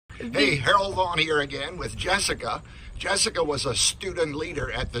Hey, Harold Vaughn here again with Jessica. Jessica was a student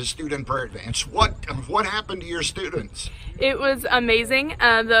leader at the Student Prayer Advance. What happened to your students? It was amazing.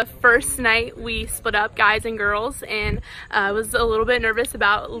 The first night we split up, guys and girls, and I was a little bit nervous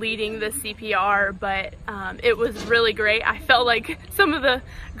about leading the CPR, but it was really great. I felt like some of the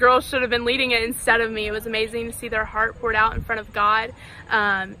girls should have been leading it instead of me. It was amazing to see their heart poured out in front of God.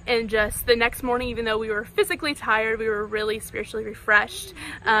 And just the next morning, even though we were physically tired, we were really spiritually refreshed.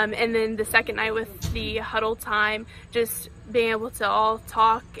 And then the second night with the huddle time, just being able to all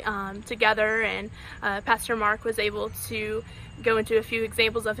talk together, and Pastor Mark was able to go into a few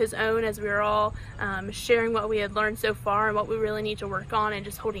examples of his own as we were all sharing what we had learned so far and what we really need to work on, and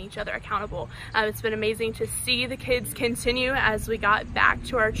just holding each other accountable. It's been amazing to see the kids continue as we got back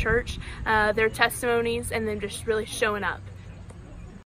to our church, their testimonies, and then just really showing up.